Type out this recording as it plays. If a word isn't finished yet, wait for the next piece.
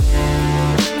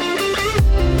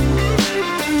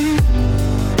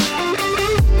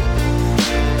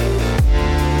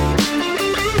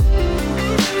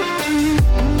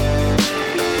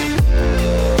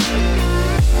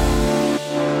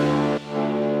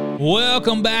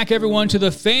Welcome back, everyone, to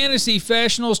the Fantasy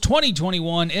Professionals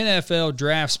 2021 NFL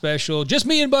Draft Special. Just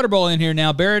me and Butterball in here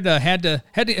now. Barrett had to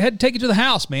take it to the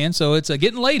house, man. So it's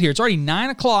getting late here. It's already 9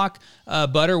 o'clock.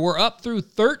 Butter, we're up through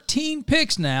 13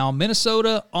 picks now.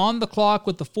 Minnesota on the clock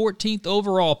with the 14th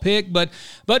overall pick. But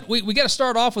we got to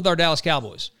start off with our Dallas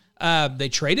Cowboys. They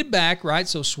traded back, right?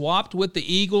 So swapped with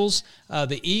the Eagles.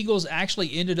 The Eagles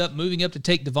actually ended up moving up to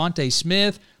take Devontae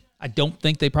Smith. I don't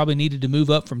think they probably needed to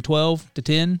move up from 12 to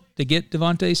 10 to get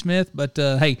Devontae Smith, but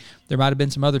hey, there might have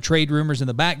been some other trade rumors in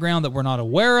the background that we're not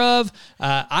aware of.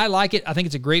 I like it. I think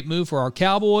it's a great move for our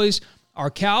Cowboys.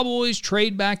 Our Cowboys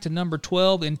trade back to number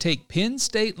 12 and take Penn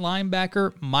State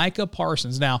linebacker Micah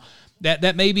Parsons. Now,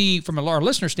 that may be, from our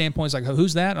listener standpoint, it's like,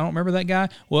 who's that? I don't remember that guy.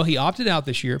 Well, he opted out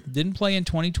this year, didn't play in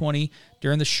 2020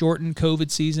 during the shortened COVID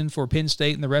season for Penn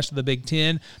State and the rest of the Big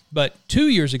Ten. But 2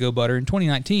 years ago, Butter, in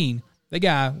 2019, the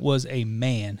guy was a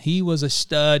man. He was a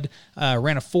stud.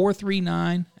 Ran a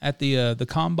 4.39 at the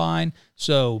combine.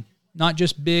 So not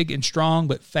just big and strong,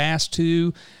 but fast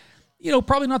too. You know,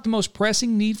 probably not the most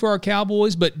pressing need for our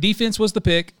Cowboys, but defense was the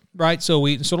pick, right? So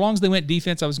long as they went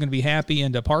defense, I was going to be happy.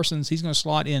 And Parsons, he's going to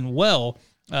slot in well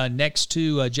next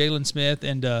to Jalen Smith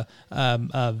and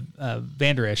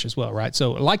Van Der Esch as well, right?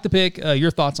 So I like the pick.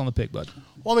 Your thoughts on the pick, bud?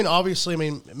 Well, I mean, obviously,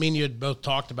 me and you had both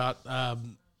talked about.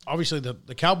 Obviously,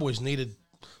 the Cowboys needed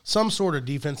some sort of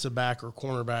defensive back or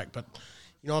cornerback, but,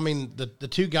 you know, I mean, the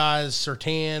two guys,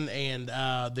 Surtain and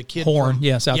the kid Horn,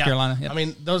 South Carolina. Yep. I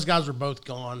mean, those guys are both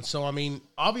gone. So, I mean,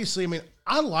 obviously,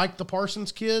 I like the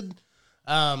Parsons kid.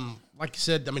 Like you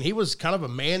said, I mean, he was kind of a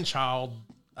man-child,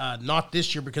 not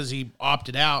this year because he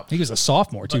opted out. He was a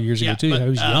sophomore 2 years ago, too. He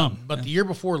was young. But the year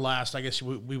before last, I guess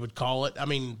we would call it. I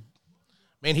mean,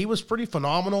 man, he was pretty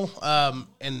phenomenal.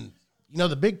 And, you know,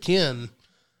 the Big Ten –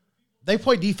 they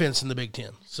play defense in the Big Ten.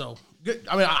 So, good.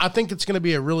 I mean, I think it's going to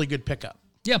be a really good pickup.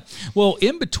 Yeah. Well,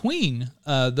 in between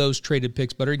those traded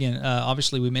picks, but again,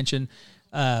 obviously we mentioned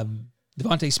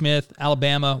Devontae Smith,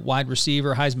 Alabama, wide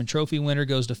receiver, Heisman Trophy winner,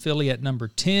 goes to Philly at number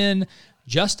 10.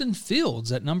 Justin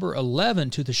Fields at number 11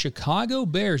 to the Chicago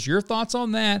Bears. Your thoughts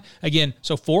on that? Again,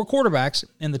 so 4 quarterbacks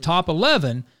in the top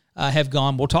 11 have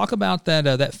gone. We'll talk about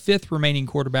that fifth remaining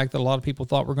quarterback that a lot of people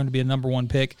thought were going to be a number 1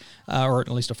 pick, or at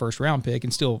least a first-round pick,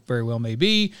 and still very well may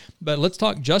be. But let's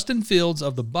talk Justin Fields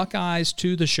of the Buckeyes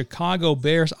to the Chicago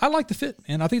Bears. I like the fit,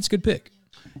 man. I think it's a good pick.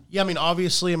 Yeah, I mean,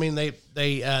 obviously, I mean, they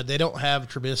don't have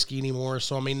Trubisky anymore,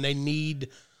 so, I mean, they need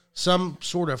some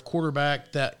sort of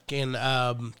quarterback that can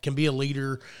be a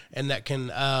leader and that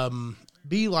can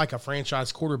be like a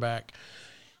franchise quarterback.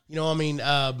 You know, I mean,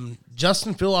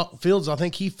 Justin Fields, I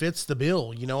think he fits the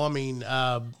bill. You know, I mean,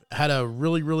 had a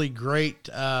really, really great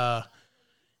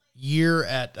year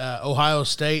at Ohio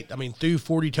State. I mean, threw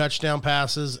 40 touchdown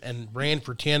passes and ran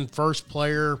for 10, first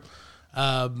player,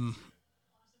 I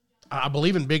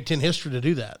believe, in Big Ten history to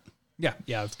do that.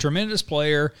 Yeah, tremendous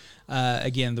player.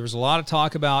 Again, there was a lot of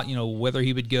talk about, you know, whether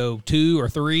he would go 2 or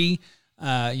 3. You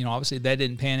know, obviously that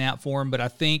didn't pan out for him, but I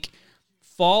think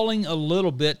falling a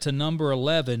little bit to number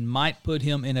 11 might put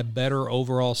him in a better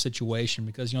overall situation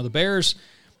because, you know, the Bears,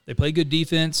 they play good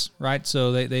defense, right?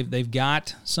 So they've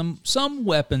got some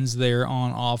weapons there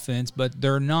on offense, but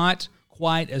they're not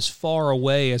quite as far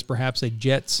away as perhaps a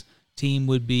Jets team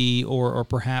would be, or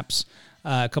perhaps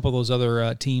a couple of those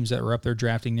other teams that were up there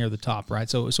drafting near the top, right?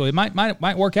 So it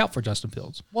might work out for Justin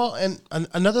Fields. Well, and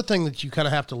another thing that you kind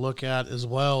of have to look at as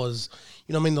well is,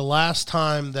 you know, I mean, the last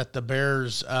time that the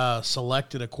Bears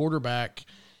selected a quarterback,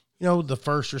 you know, the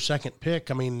first or second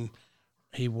pick, I mean,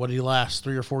 what did he last,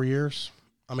 3 or 4 years?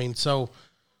 I mean, so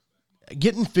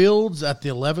getting Fields at the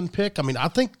 11th pick, I mean, I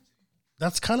think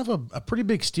that's kind of a pretty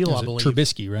big steal, I believe.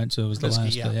 Trubisky, right? So it was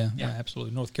Trubisky, the last, yeah,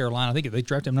 absolutely. North Carolina, I think they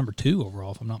drafted him number 2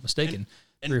 overall, if I'm not mistaken,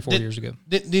 3 or 4 years ago.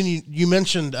 Then you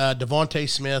mentioned Devontae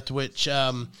Smith, which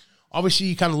obviously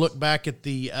you kind of look back at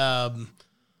the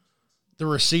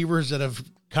receivers that have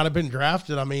kind of been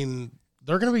drafted. I mean,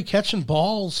 they're going to be catching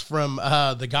balls from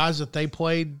the guys that they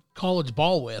played college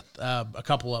ball with, a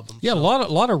couple of them. Yeah, so. a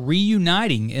lot of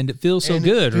reuniting, and it feels so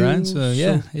good, right? So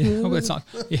yeah. It's not,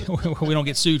 we don't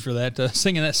get sued for that,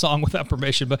 singing that song without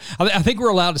permission, but I think we're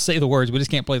allowed to say the words. We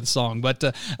just can't play the song. But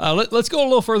let's go a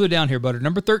little further down here, Butter.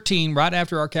 Number 13, right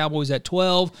after our Cowboys at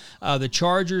 12, the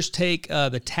Chargers take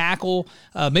the tackle,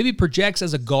 maybe projects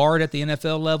as a guard at the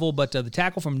NFL level, but the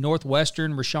tackle from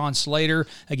Northwestern, Rashawn Slater.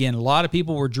 Again, a lot of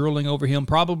people were drooling over him.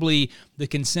 Probably the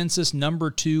consensus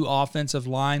number 2 offensive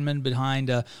lineman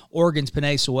behind Oregon's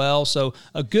Penei Sewell. So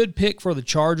a good pick for the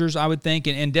Chargers, I would think,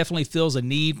 and definitely fills a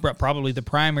need, probably the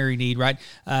primary need, right?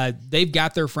 They've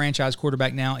got their franchise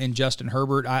quarterback now in Justin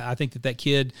Herbert. I think that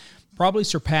kid probably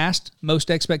surpassed most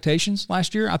expectations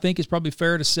last year, I think is probably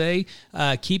fair to say.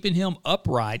 Keeping him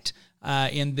upright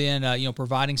and then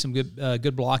providing some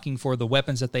good blocking for the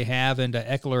weapons that they have, and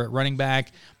Eckler at running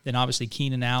back, then obviously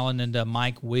Keenan Allen and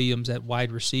Mike Williams at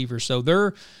wide receiver. So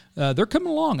they're coming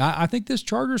along. I think this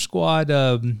Charger squad,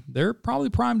 they're probably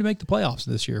primed to make the playoffs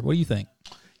this year. What do you think?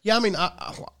 Yeah, I mean,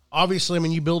 obviously, I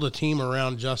mean, you build a team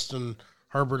around Justin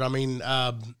Herbert. I mean,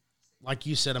 like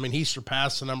you said, I mean, he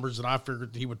surpassed the numbers that I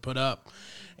figured he would put up.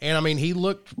 And, I mean, he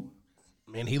looked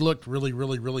really,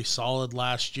 really, really solid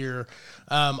last year.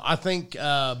 I think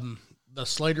the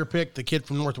Slater pick, the kid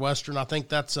from Northwestern, I think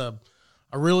that's a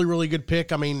really, really good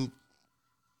pick. I mean,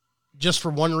 just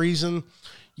for one reason,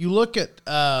 you look at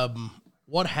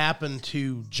what happened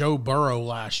to Joe Burrow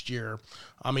last year.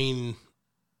 I mean,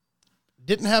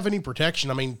 didn't have any protection.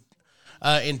 I mean,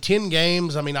 in 10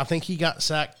 games, I mean, I think he got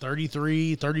sacked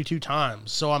 32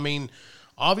 times. So, I mean,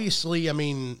 obviously, I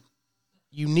mean,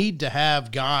 you need to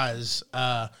have guys,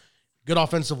 good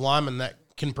offensive linemen that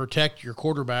can protect your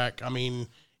quarterback. I mean,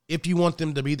 if you want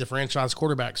them to be the franchise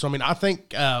quarterback. So, I mean, I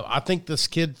think this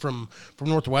kid from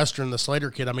Northwestern, the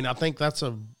Slater kid, I mean, I think that's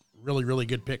a really, really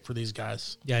good pick for these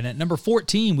guys. Yeah, and at number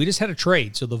 14, we just had a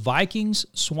trade. So the Vikings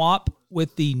swap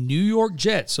with the New York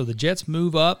Jets. So the Jets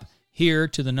move up here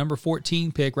to the number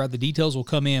 14 pick, right? The details will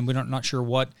come in. We're not sure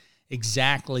what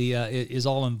exactly is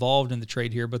all involved in the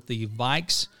trade here, but the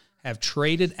Vikes have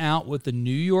traded out with the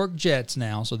New York Jets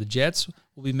now. So the Jets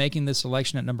will be making this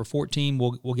selection at number 14.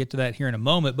 We'll get to that here in a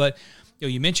moment. But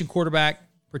you mentioned quarterback,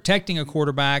 protecting a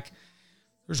quarterback.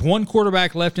 There's one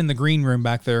quarterback left in the green room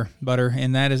back there, Butter,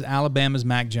 and that is Alabama's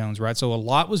Mac Jones, right? So a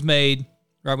lot was made,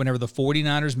 right, whenever the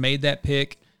 49ers made that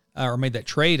pick, or made that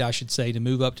trade, I should say, to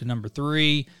move up to number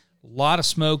 3. A lot of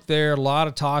smoke there, a lot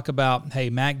of talk about, hey,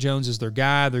 Mac Jones is their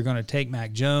guy. They're going to take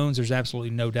Mac Jones. There's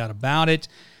absolutely no doubt about it.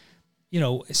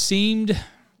 It seemed,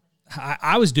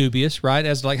 I was dubious, right?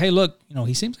 As like, hey, look,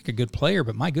 he seems like a good player,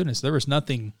 but my goodness, there was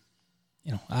nothing,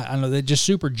 I don't know, that just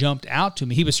super jumped out to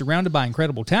me. He was surrounded by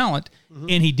incredible talent,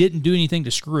 and he didn't do anything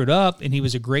to screw it up, and he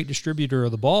was a great distributor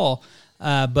of the ball,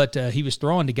 but he was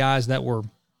throwing to guys that were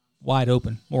wide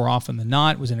open more often than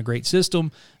not. Was in a great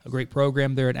system, a great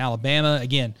program there at Alabama.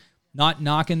 Again, not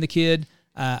knocking the kid.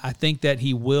 I think that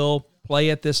he will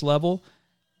play at this level.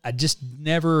 I just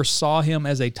never saw him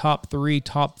as a top 3,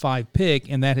 top 5 pick,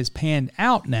 and that has panned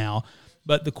out now.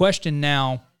 But the question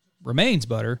now remains,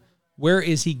 Butter, where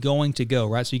is he going to go,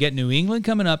 right? So you got New England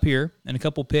coming up here and a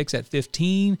couple picks at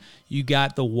 15. You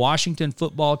got the Washington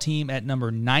football team at number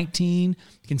 19,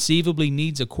 conceivably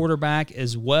needs a quarterback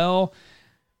as well.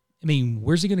 I mean,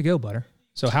 where's he going to go, Butter?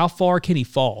 So how far can he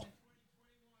fall?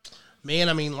 Man,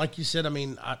 I mean, like you said, I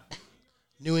mean,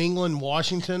 New England,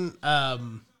 Washington,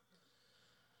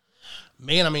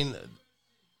 man, I mean,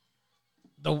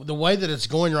 the way that it's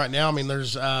going right now, I mean,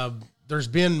 there's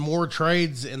been more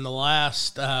trades in the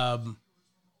last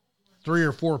 3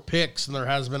 or 4 picks than there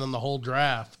has been in the whole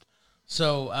draft.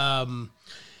 So, I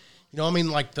mean,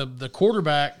 like the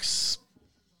quarterbacks,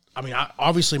 I mean,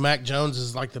 obviously Mac Jones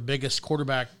is like the biggest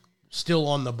quarterback still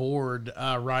on the board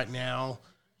right now.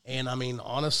 And, I mean,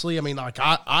 honestly, I mean, like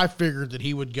I figured that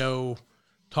he would go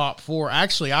top 4.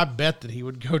 Actually, I bet that he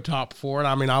would go top 4, and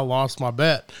I mean, I lost my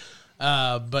bet.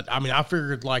 But, I mean, I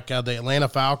figured like the Atlanta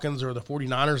Falcons or the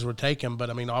 49ers would take him.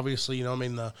 But, I mean, obviously, I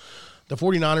mean, the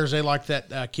 49ers, they like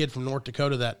that kid from North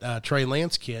Dakota, that Trey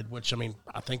Lance kid, which, I mean,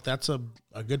 I think that's a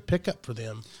good pickup for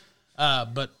them.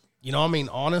 But, I mean,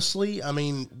 honestly, I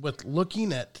mean, with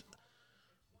looking at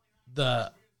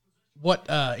what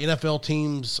NFL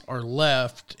teams are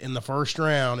left in the first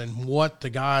round and what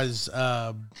the guys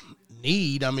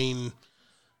need, I mean,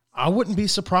 I wouldn't be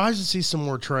surprised to see some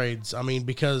more trades. I mean,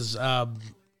 because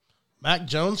Mac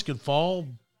Jones could fall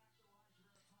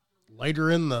later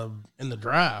in the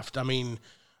draft. I mean,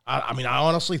 I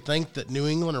honestly think that New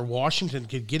England or Washington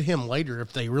could get him later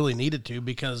if they really needed to,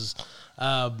 because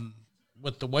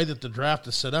with the way that the draft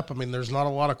is set up, I mean, there's not a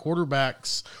lot of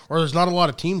quarterbacks, or there's not a lot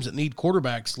of teams that need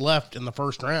quarterbacks left in the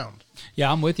first round.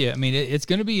 Yeah, I'm with you. I mean, it's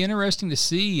going to be interesting to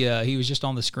see. He was just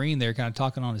on the screen there kind of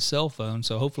talking on his cell phone,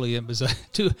 so hopefully it was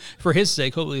for his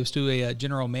sake, hopefully it was to a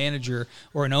general manager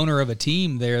or an owner of a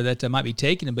team there that might be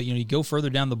taking him. But, you go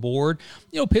further down the board,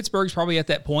 Pittsburgh's probably at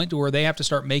that point to where they have to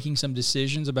start making some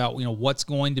decisions about, what's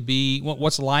going to be,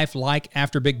 what's life like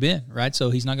after Big Ben, right?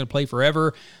 So he's not going to play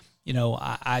forever.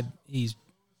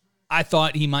 I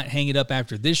thought he might hang it up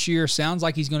after this year. Sounds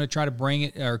like he's going to try to bring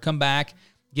it or come back,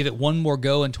 give it one more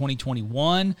go in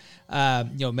 2021.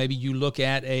 Maybe you look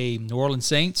at a New Orleans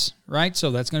Saints, right?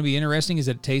 So that's going to be interesting. Is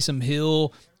it Taysom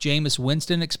Hill, Jameis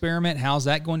Winston experiment? How's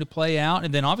that going to play out?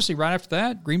 And then obviously right after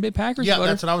that, Green Bay Packers. Yeah,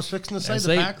 that's what I was fixing to say.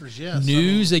 The Packers, yes.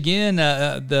 News again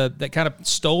that kind of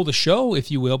stole the show, if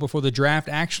you will, before the draft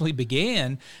actually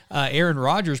began. Aaron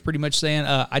Rodgers pretty much saying,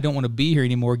 "I don't want to be here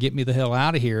anymore. Get me the hell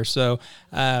out of here." So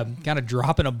kind of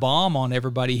dropping a bomb on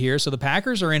everybody here. So the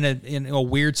Packers are in a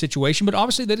weird situation, but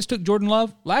obviously they just took Jordan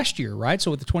Love last year, right? So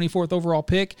with the 24th overall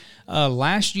pick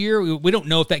last year, we don't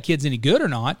know if that kid's any good or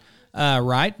not.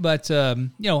 Right, but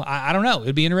I don't know.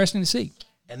 It'd be interesting to see.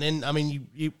 And then, I mean,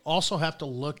 you also have to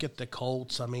look at the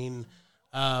Colts. I mean,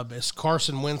 is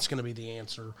Carson Wentz going to be the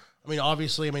answer? I mean,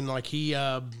 obviously, I mean, like he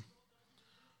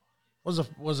was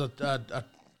a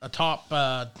top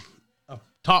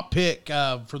pick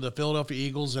for the Philadelphia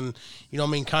Eagles, and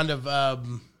kind of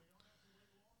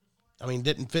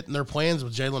didn't fit in their plans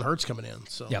with Jalen Hurts coming in.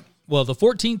 So yep. Well, the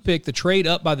 14th pick, the trade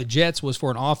up by the Jets was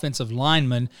for an offensive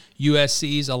lineman,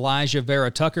 USC's Elijah Vera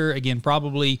Tucker. Again,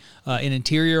 probably an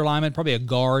interior lineman, probably a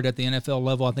guard at the NFL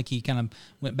level. I think he kind of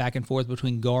went back and forth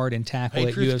between guard and tackle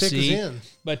Patriots at UFC. Pick is in.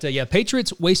 But,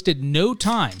 Patriots wasted no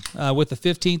time with the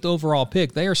 15th overall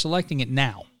pick. They are selecting it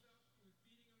now.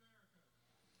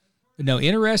 No,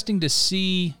 interesting to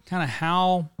see kind of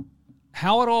how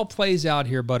it all plays out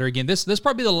here, Butter. Again, this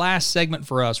probably the last segment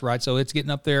for us, right? So it's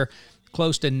getting up there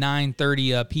close to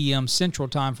 9:30 p.m. Central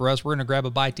Time for us. We're going to grab a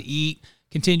bite to eat,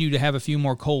 continue to have a few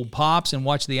more cold pops, and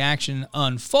watch the action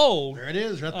unfold. There it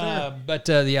is, right there. But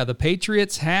the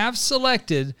Patriots have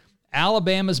selected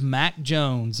Alabama's Mac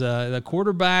Jones, the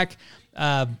quarterback.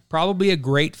 Probably a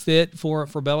great fit for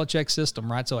Belichick's system,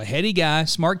 right? So a heady guy,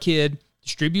 smart kid,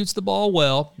 distributes the ball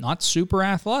well, not super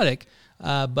athletic,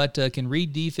 but can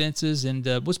read defenses, and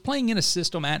was playing in a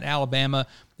system at Alabama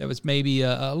that was maybe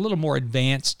a little more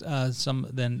advanced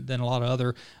than a lot of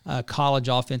other college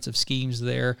offensive schemes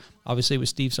there. Obviously, with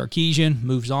Steve Sarkisian,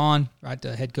 moves on, right,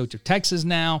 to head coach of Texas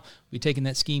now. We've taken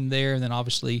that scheme there, and then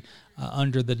obviously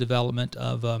under the development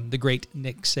of the great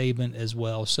Nick Saban as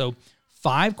well. So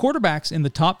 5 quarterbacks in the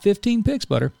top 15 picks,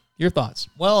 Butter. Your thoughts?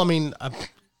 Well, I mean,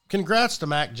 congrats to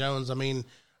Mac Jones. I mean,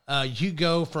 you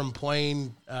go from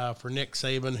playing for Nick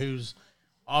Saban, who's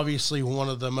obviously one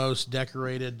of the most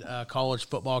decorated college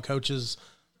football coaches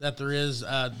that there is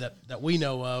that we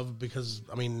know of, because,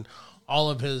 I mean, all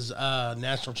of his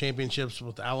national championships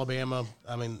with Alabama,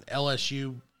 I mean,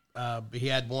 LSU, he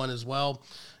had one as well.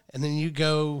 And then you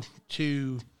go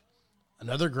to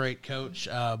another great coach,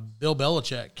 Bill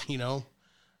Belichick,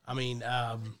 I mean,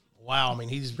 wow, I mean,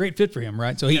 he's great fit for him,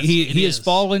 right? So he has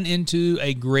fallen into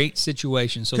a great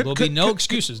situation. So there'll be no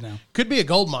excuses now. Could be a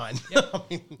gold mine.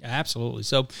 Yep. Absolutely.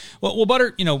 So, well,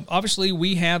 Butter, obviously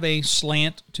we have a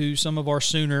slant to some of our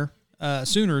Sooners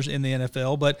in the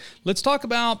NFL, but let's talk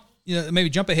about, maybe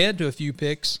jump ahead to a few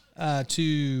picks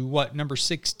to number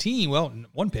 16. Well,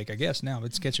 one pick, I guess. Now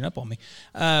it's catching up on me.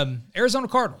 Arizona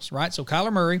Cardinals, right? So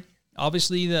Kyler Murray,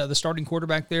 obviously the starting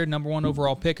quarterback there, number 1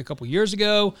 overall pick a couple years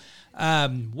ago.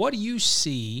 What do you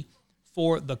see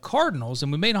for the Cardinals?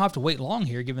 And we may not have to wait long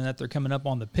here, given that they're coming up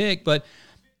on the pick, but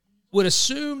would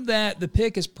assume that the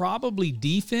pick is probably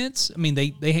defense. I mean,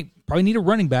 they probably need a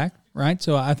running back, right?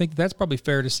 So I think that's probably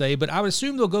fair to say, but I would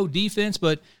assume they'll go defense,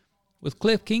 but with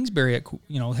Cliff Kingsbury at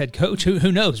head coach,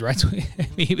 who knows, right? So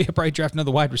he'd probably draft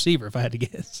another wide receiver if I had to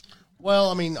guess. Well,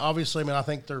 I mean, obviously, I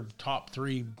think their top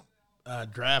 3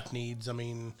 draft needs, I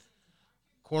mean,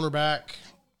 cornerback,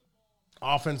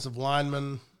 offensive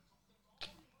lineman,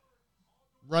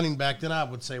 running back, then I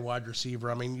would say wide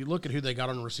receiver. I mean, you look at who they got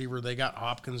on receiver, they got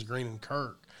Hopkins, Green, and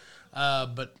Kirk.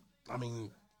 But, I mean,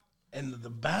 and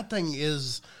the bad thing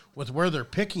is with where they're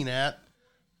picking at,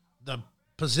 the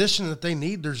position that they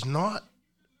need, there's not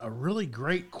a really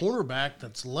great cornerback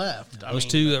that's left. Those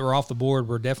 2 that were off the board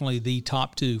were definitely the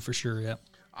top 2 for sure, yeah.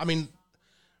 I mean,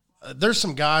 there's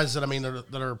some guys that, I mean,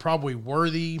 that are probably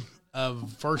worthy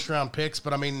of first-round picks,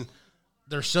 but, I mean,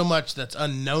 there's so much that's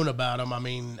unknown about them. I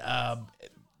mean,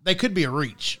 they could be a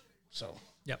reach. So,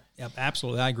 Yep,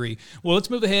 absolutely. I agree. Well, let's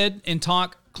move ahead and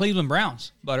talk Cleveland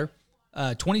Browns, Butter.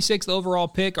 26th overall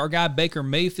pick, our guy Baker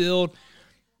Mayfield.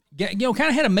 Kind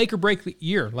of had a make-or-break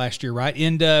year last year, right?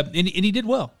 And he did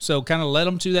well. So kind of led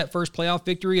them to that first playoff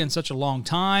victory in such a long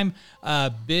time.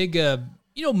 Big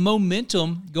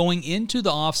momentum going into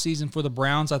the offseason for the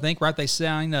Browns, I think, right? They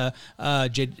signed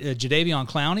Jadeveon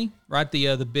Clowney, right?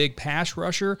 The big pass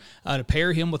rusher to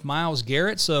pair him with Myles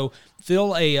Garrett. So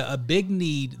fill a big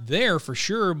need there for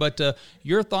sure. But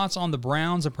your thoughts on the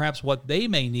Browns and perhaps what they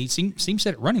may need? Seems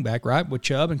set at running back, right? With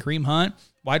Chubb and Kareem Hunt.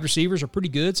 Wide receivers are pretty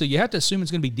good. So you have to assume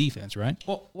it's going to be defense, right?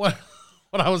 Well, what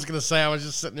I was going to say, I was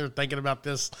just sitting there thinking about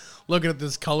this, looking at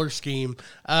this color scheme.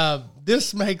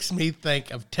 This makes me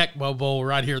think of Tecmo Bowl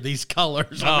right here, these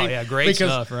colors. Great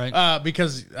stuff, right?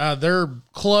 Because they're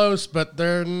close, but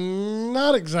they're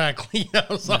not exactly.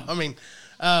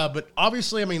 But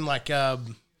obviously,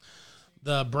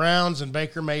 the Browns and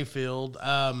Baker Mayfield,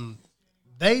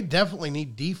 they definitely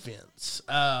need defense.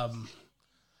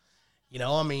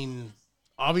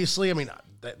 Obviously,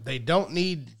 they don't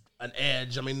need an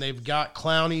edge. They've got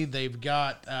Clowney, they've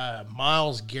got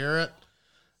Myles Garrett.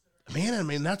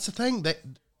 That's the thing.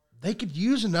 They could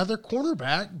use another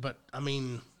cornerback, but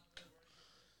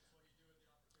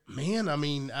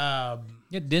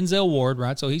Denzel Ward,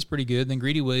 right? So he's pretty good. Then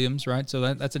Greedy Williams, right?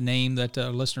 So that's a name that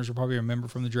listeners will probably remember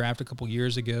from the draft a couple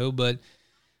years ago. But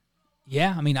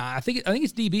yeah, I think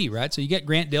it's DB, right? So you get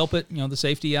Grant Delpit, the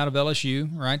safety out of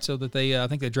LSU, right? So that I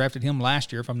think they drafted him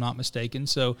last year, if I'm not mistaken.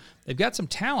 So they've got some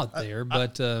talent there,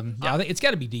 but I think it's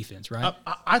got to be defense, right?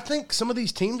 I think some of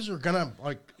these teams are gonna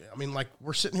like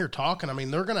we're sitting here talking.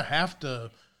 They're gonna have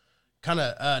to kind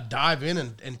of dive in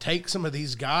and take some of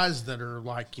these guys that are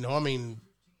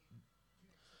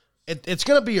it's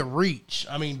going to be a reach.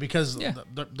 Because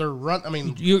they're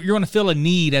run. You want to fill a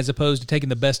need as opposed to taking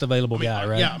the best available guy,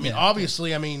 right? Yeah.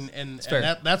 Obviously,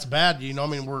 that's bad.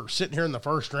 We're sitting here in the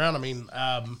first round.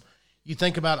 You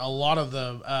think about a lot of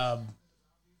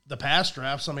the past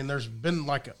drafts. There's been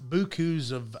like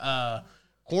bukus of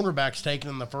cornerbacks taken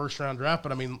in the first round draft,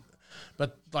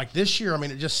 but like this year,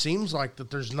 it just seems like that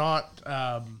there's not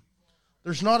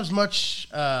as much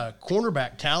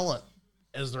cornerback talent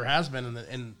as there has been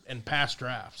in past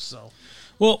drafts. So,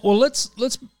 well, let's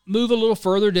move a little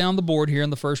further down the board here in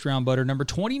the first round, Butter. Number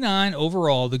 29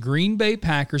 overall, the Green Bay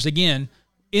Packers. Again,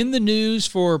 in the news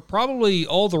for probably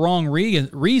all the wrong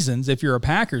reasons if you're a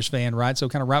Packers fan, right? So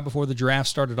kind of right before the draft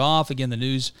started off, again, the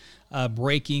news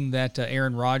breaking that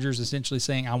Aaron Rodgers essentially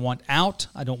saying, I want out.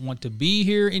 I don't want to be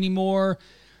here anymore.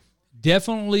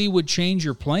 Definitely would change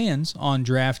your plans on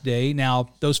draft day. Now,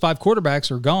 those 5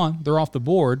 quarterbacks are gone. They're off the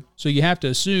board. So you have to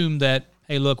assume that,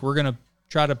 hey, look, we're going to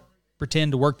try to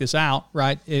pretend to work this out,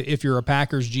 right? If you're a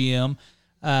Packers GM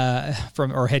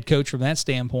or head coach from that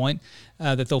standpoint,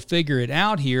 that they'll figure it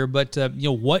out here. But,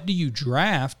 what do you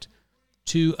draft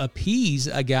to appease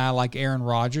a guy like Aaron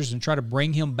Rodgers and try to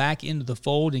bring him back into the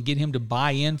fold and get him to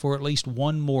buy in for at least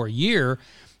one more year?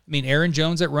 Aaron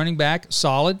Jones at running back,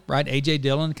 solid, right? A.J.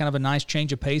 Dillon, kind of a nice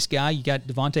change of pace guy. You got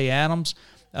Devontae Adams,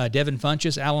 Devin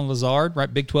Funchess, Alan Lazard,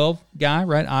 right? Big 12 guy,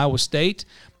 right? Iowa State.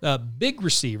 Big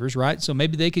receivers, right? So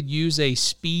maybe they could use a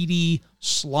speedy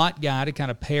slot guy to kind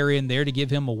of pair in there to give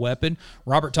him a weapon.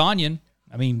 Robert Tonyan,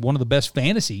 one of the best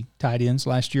fantasy tight ends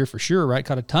last year for sure, right?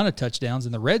 Caught a ton of touchdowns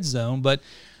in the red zone. But,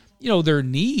 their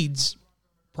needs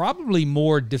probably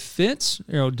more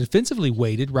defensively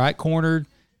weighted, right? Cornered,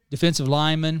 defensive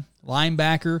lineman,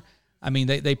 linebacker.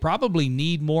 They probably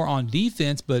need more on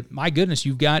defense, but my goodness,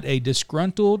 you've got a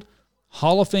disgruntled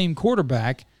Hall of Fame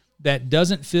quarterback that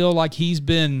doesn't feel like he's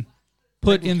been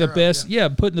put in the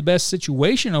best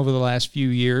situation over the last few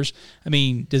years.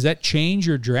 Does that change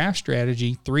your draft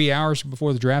strategy 3 hours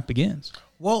before the draft begins?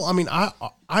 Well,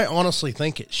 I honestly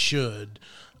think it should.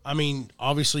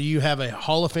 Obviously you have a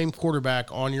Hall of Fame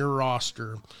quarterback on your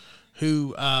roster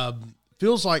who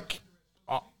feels like,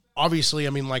 obviously,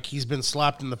 like he's been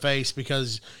slapped in the face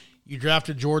because you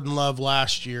drafted Jordan Love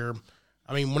last year.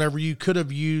 Whenever you could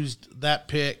have used that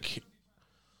pick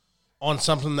on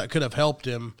something that could have helped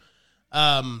him.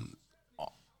 Last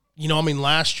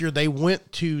year they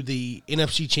went to the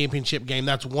NFC Championship game.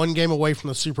 That's one game away from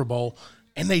the Super Bowl,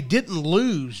 and they didn't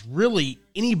lose really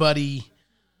anybody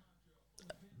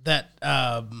that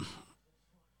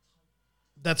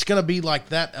that's going to be like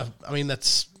that.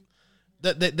 That's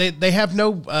they have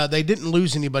no. They didn't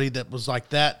lose anybody that was like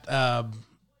that.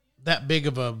 That big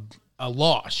of a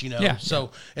loss, Yeah.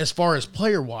 So as far as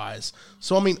player wise,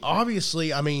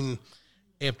 obviously,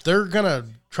 if they're gonna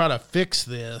try to fix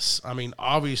this,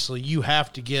 obviously you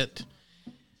have to get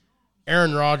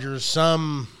Aaron Rodgers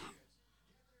some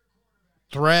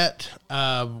threat,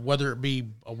 whether it be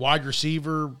a wide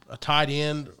receiver, a tight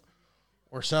end,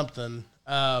 or something,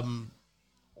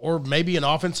 or maybe an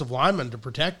offensive lineman to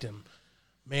protect him.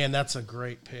 Man, that's a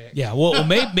great pick. Yeah, well,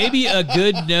 maybe a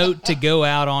good note to go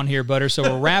out on here, Butter. So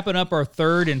we're wrapping up our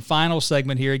third and final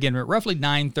segment here. Again, we're at roughly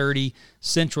 9:30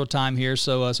 Central Time here.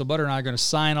 So Butter and I are going to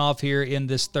sign off here in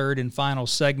this third and final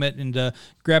segment and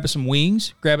grab us some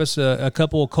wings, grab us a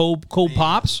couple of cold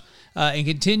pops, and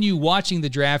continue watching the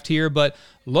draft here. But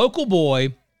local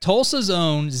boy, Tulsa's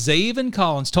own Zaven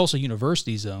Collins, Tulsa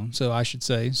University's own, so I should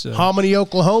say. So Hominy,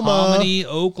 Oklahoma. Hominy,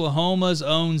 Oklahoma's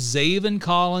own Zaven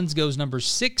Collins goes number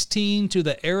 16 to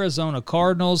the Arizona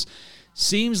Cardinals.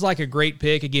 Seems like a great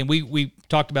pick. Again, we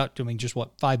talked about, just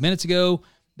 5 minutes ago,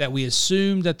 that we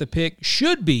assumed that the pick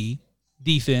should be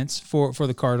defense for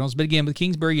the Cardinals. But again, with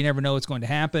Kingsbury, you never know what's going to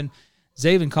happen.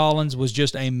 Zaven Collins was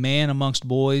just a man amongst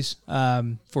boys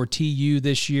for TU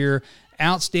this year.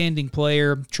 Outstanding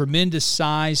player, tremendous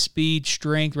size, speed,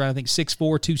 strength, right? I think 6'4",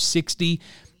 260.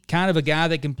 Kind of a guy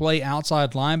that can play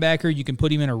outside linebacker. You can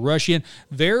put him in a rush in.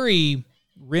 Very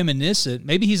reminiscent.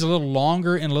 Maybe he's a little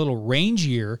longer and a little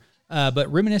rangier,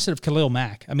 but reminiscent of Khalil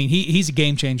Mack. I mean, he's a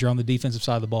game changer on the defensive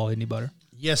side of the ball, isn't he, Butter?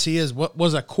 Yes, he is. What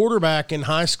was a quarterback in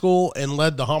high school and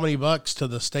led the Hominy Bucks to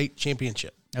the state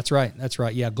championship. That's right.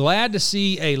 Yeah, glad to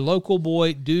see a local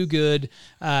boy do good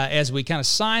as we kind of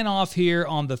sign off here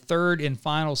on the third and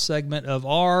final segment of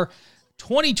our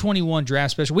 2021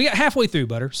 draft special. We got halfway through,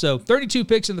 Butter. So 32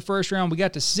 picks in the first round. We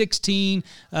got to 16.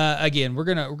 Again, we're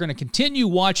gonna continue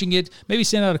watching it. Maybe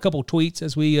send out a couple tweets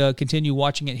as we continue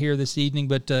watching it here this evening.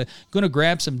 But going to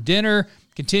grab some dinner.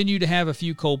 Continue to have a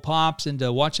few cold pops and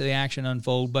watch the action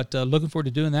unfold. But looking forward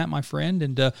to doing that, my friend,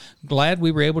 and glad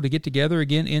we were able to get together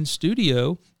again in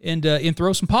studio and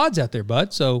throw some pods out there,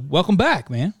 bud. So welcome back,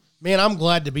 man. Man, I'm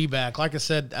glad to be back. Like I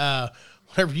said,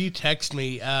 whenever you text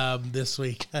me this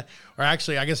week, or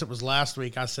actually, I guess it was last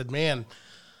week, I said, man,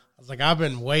 I was like, I've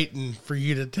been waiting for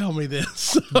you to tell me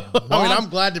this. I'm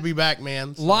glad to be back,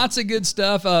 man. So. Lots of good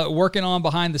stuff working on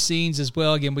behind the scenes as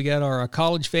well. Again, we got our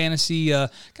college fantasy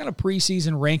kind of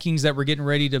preseason rankings that we're getting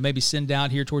ready to maybe send out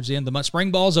here towards the end of the month.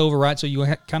 Spring ball's over, right? So you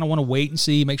kind of want to wait and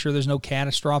see, make sure there's no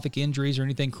catastrophic injuries or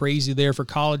anything crazy there for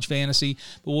college fantasy.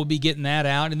 But we'll be getting that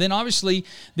out. And then obviously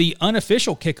the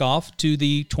unofficial kickoff to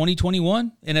the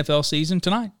 2021 NFL season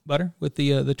tonight, Butter, with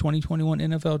the 2021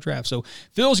 NFL draft. So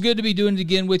feels good to be doing it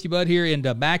again with you, bud, here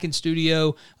and back in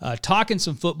studio talking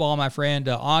some football, my friend.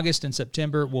 August and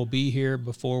September will be here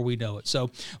before we know it. So,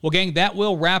 well, gang, that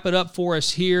will wrap it up for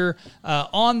us here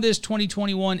on this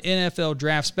 2021 NFL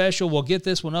Draft Special. We'll get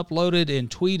this one uploaded and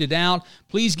tweeted out.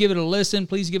 Please give it a listen.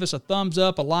 Please give us a thumbs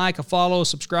up, a like, a follow,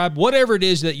 subscribe, whatever it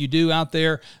is that you do out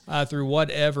there through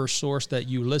whatever source that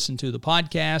you listen to the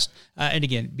podcast. And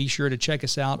again, be sure to check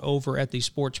us out over at the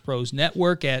Sports Pros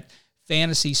Network at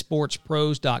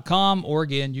fantasysportspros.com, or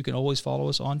again, you can always follow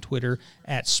us on Twitter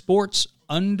at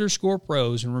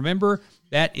sports_pros. And remember,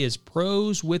 that is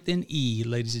pros with an E,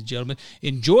 ladies and gentlemen.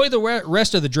 Enjoy the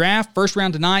rest of the draft. First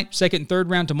round tonight, second and third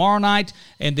round tomorrow night,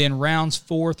 and then rounds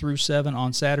 4 through 7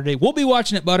 on Saturday. We'll be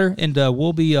watching it, Butter, and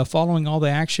we'll be following all the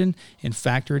action and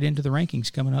factor it into the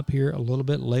rankings coming up here a little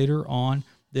bit later on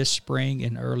this spring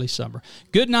and early summer.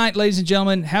 Good night, ladies and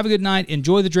gentlemen. Have a good night.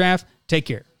 Enjoy the draft. Take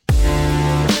care.